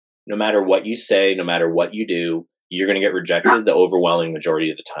no matter what you say, no matter what you do, you're going to get rejected the overwhelming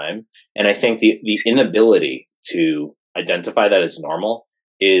majority of the time. And I think the inability to identify that as normal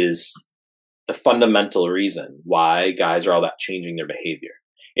is the fundamental reason why guys are all about changing their behavior.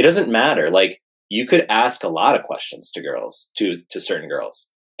 It doesn't matter. Like, you could ask a lot of questions to girls, to certain girls,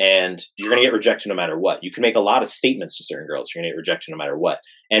 and you're going to get rejected no matter what. You can make a lot of statements to certain girls. You're going to get rejected no matter what.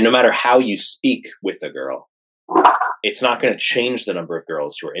 And no matter how you speak with a girl, it's not going to change the number of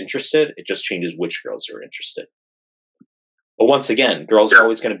girls who are interested. It just changes which girls are interested. But once again, girls are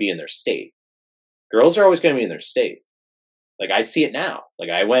always going to be in their state. Girls are always going to be in their state. Like, I see it now. Like,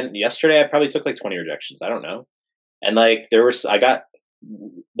 I went yesterday, I probably took like 20 rejections. I don't know. And like,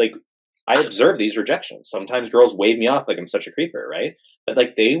 I observe these rejections. Sometimes girls wave me off like I'm such a creeper, right? But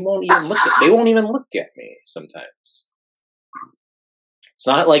like, they won't even look at me sometimes. It's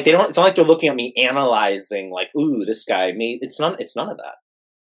not like it's not like they're looking at me analyzing like, ooh, this guy made, it's none of that.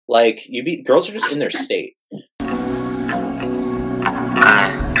 Like, girls are just in their state.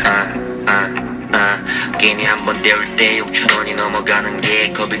 괜히 한번 때울 때 6,000원이 넘어가는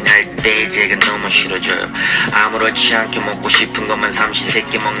게 겁이 날 때 제가 너무 싫어져요. 아무렇지 않게 먹고 싶은 것만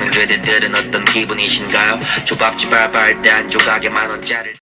삼시세끼 먹는 그대들은 어떤 기분이신가요? 조밥집 알바할 때 한 조각에 10,000원짜리